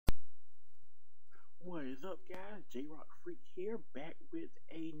What is up, guys? J-Rock Freak here, back with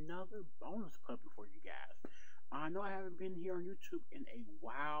another bonus puppy for you guys. I know I haven't been here on YouTube in a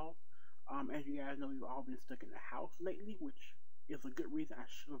while. As you guys know, we've all been stuck in the house lately, which is a good reason I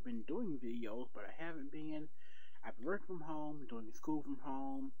should have been doing videos, but I haven't been. I've been working from home, doing school from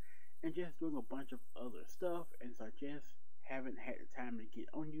home, and just doing a bunch of other stuff, and so I just haven't had the time to get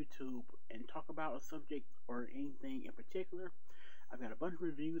on YouTube and talk about a subject or anything in particular. I've got a bunch of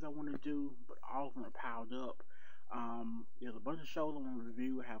reviews I want to do, but all of them are piled up. There's a bunch of shows I want to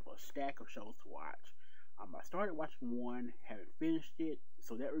review. I have a stack of shows to watch. I started watching one, haven't finished it,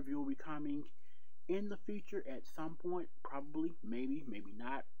 so that review will be coming in the future at some point. Probably, maybe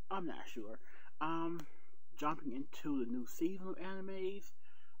not. I'm not sure. Jumping into the new season of animes.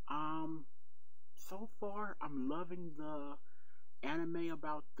 So far, I'm loving the anime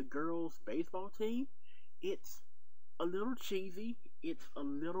about the girls' baseball team. It's a little cheesy, it's a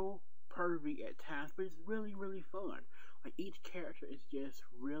little pervy at times, but it's really fun. Like, each character is just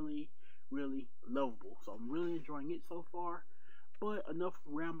really lovable, so I'm really enjoying it so far. But enough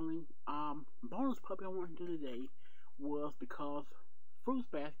rambling. Bonus puppy I wanted to do today was because Fruits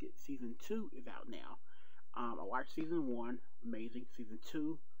Basket Season 2 is out now. I watched Season 1, amazing. Season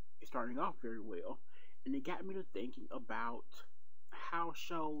 2 is starting off very well, and it got me to thinking about how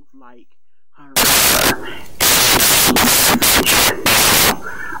shows like Hunter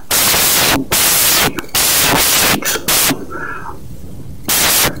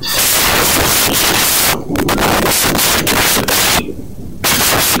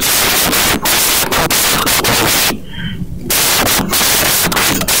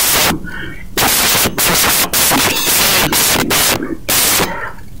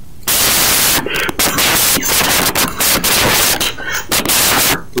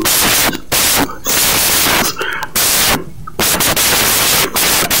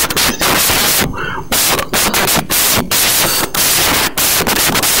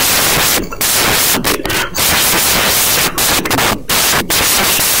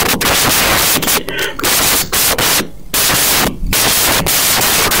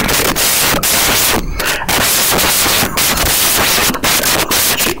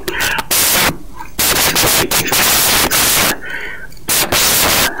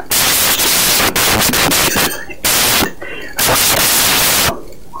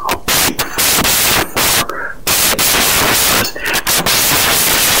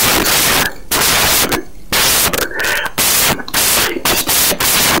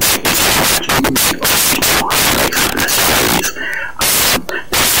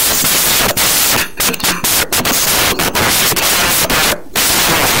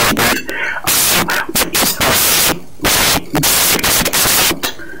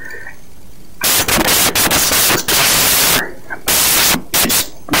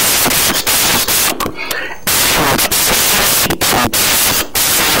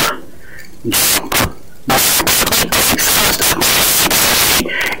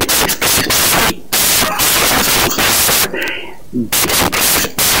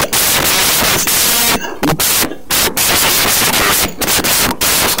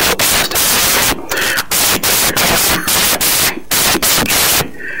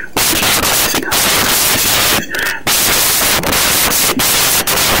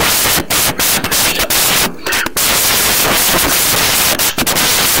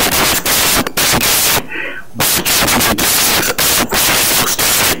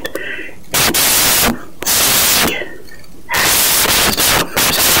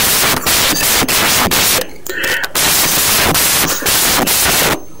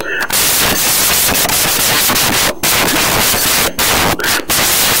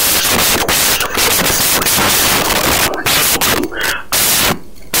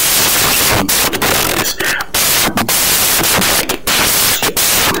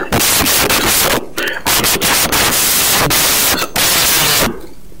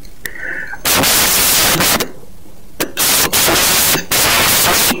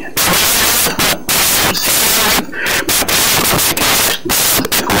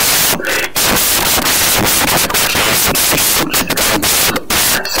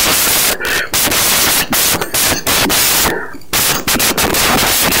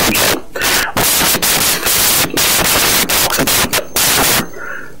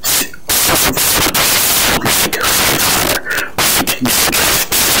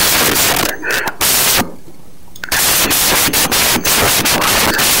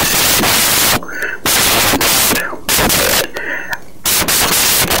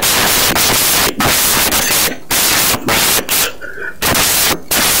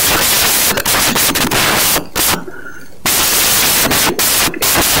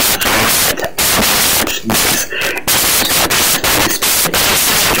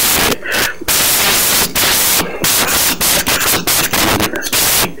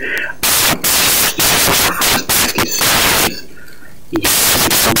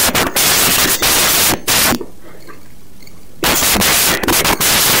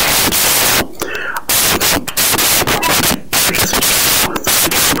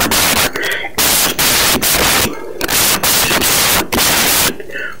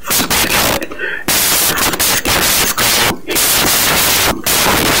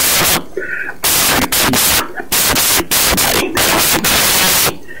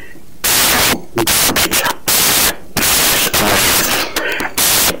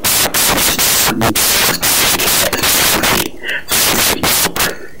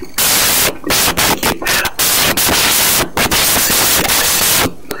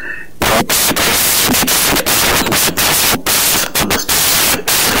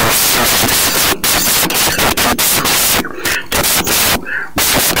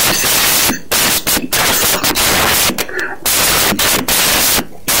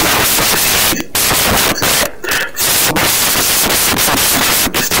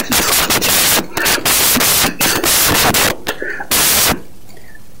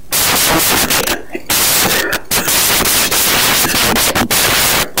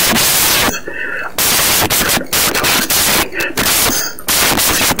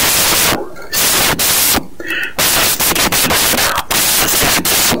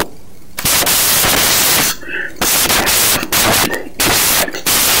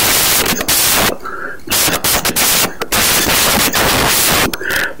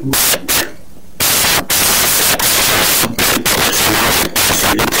What?